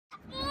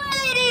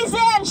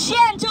and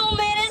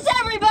gentlemen, is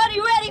everybody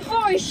ready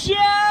for a show?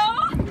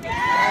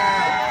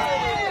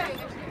 Yeah!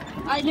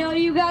 I know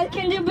you guys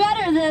can do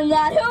better than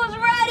that. Who's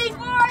ready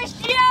for a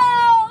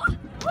show?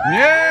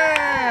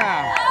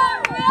 Yeah!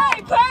 All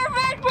right,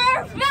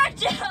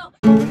 perfecto!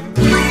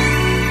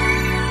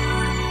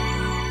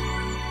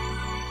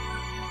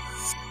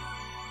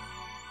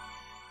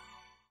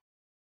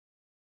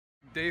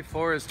 Day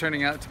 4 is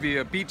turning out to be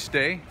a beach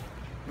day.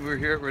 We're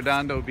here at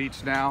Redondo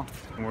Beach now,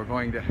 and we're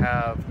going to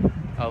have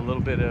a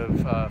little bit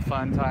of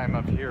fun time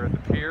up here at the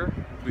pier.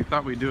 We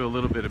thought we'd do a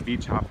little bit of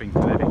beach hopping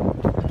today.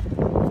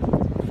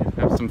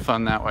 Have some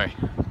fun that way.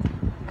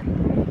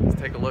 Let's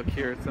take a look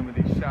here at some of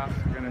these shops.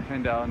 We're going to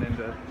head down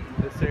into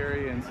this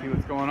area and see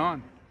what's going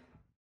on.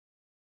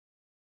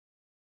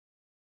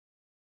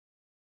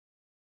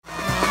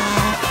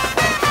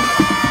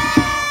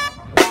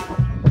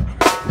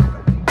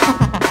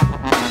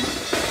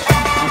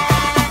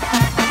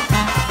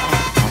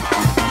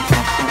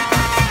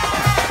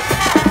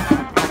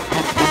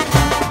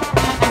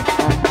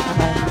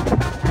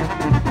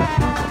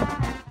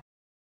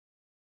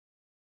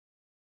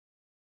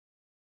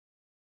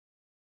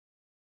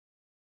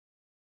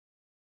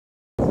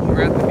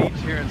 We're at the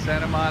beach here in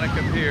Santa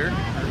Monica Pier, or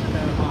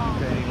Santa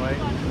Monica anyway.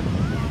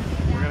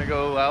 We're gonna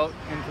go out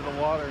into the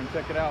water and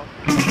check it out.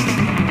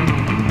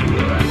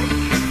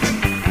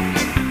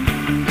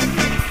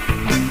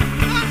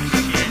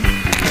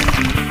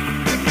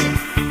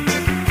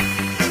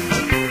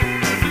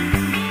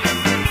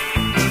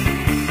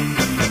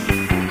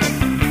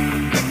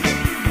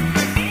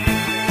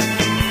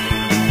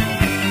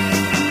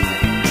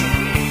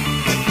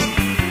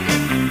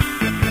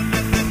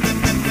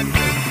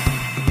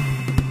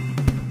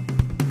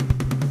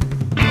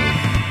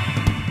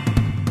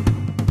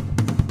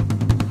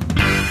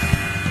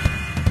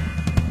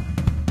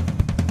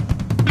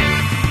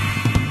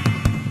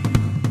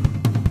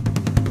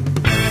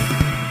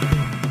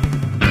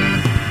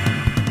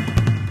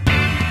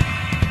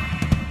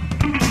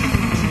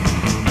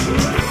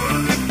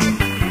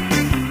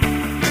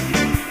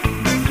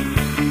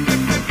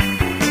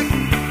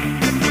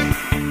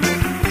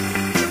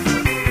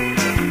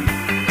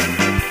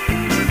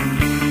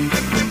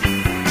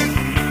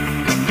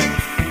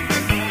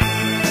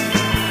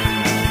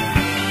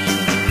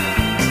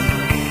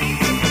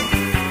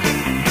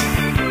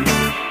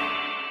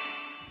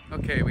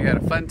 Okay, we had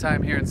a fun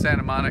time here in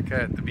Santa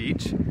Monica at the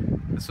beach.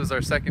 This was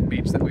our second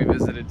beach that we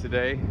visited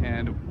today,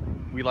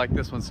 and we liked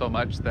this one so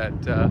much that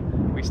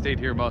we stayed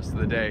here most of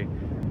the day.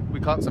 We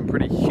caught some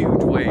pretty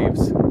huge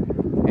waves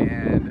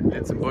and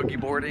did some boogie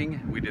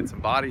boarding. We did some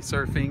body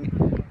surfing.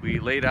 We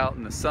laid out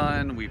in the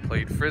sun. We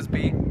played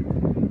frisbee.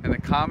 And the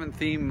common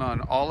theme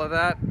on all of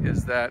that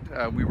is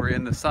that we were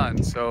in the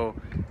sun. So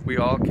we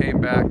all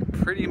came back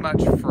pretty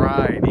much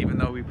fried, even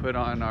though we put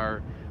on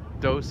our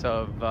dose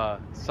of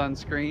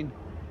sunscreen.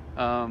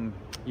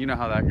 You know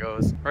how that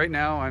goes. Right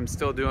now I'm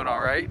still doing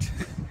all right,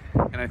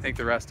 and I think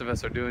the rest of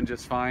us are doing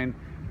just fine.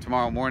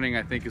 Tomorrow morning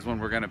I think is when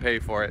we're going to pay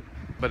for it.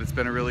 But it's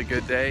been a really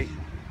good day,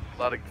 a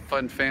lot of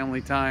fun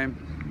family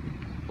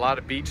time, a lot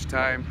of beach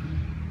time.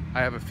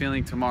 I have a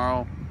feeling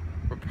tomorrow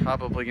we're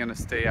probably going to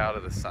stay out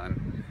of the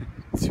sun,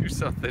 do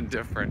something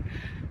different.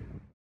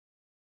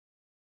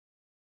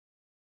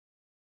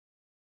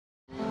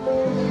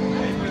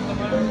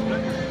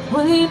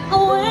 Wait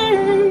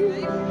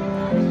away,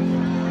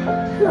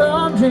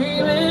 I'm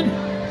dreaming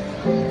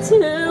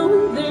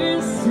till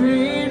this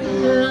sweet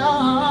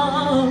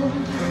love.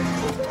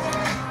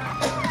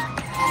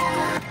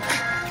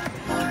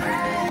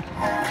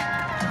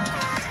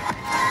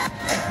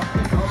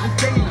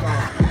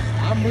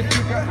 I'm with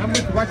you, I'm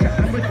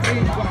with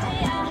you.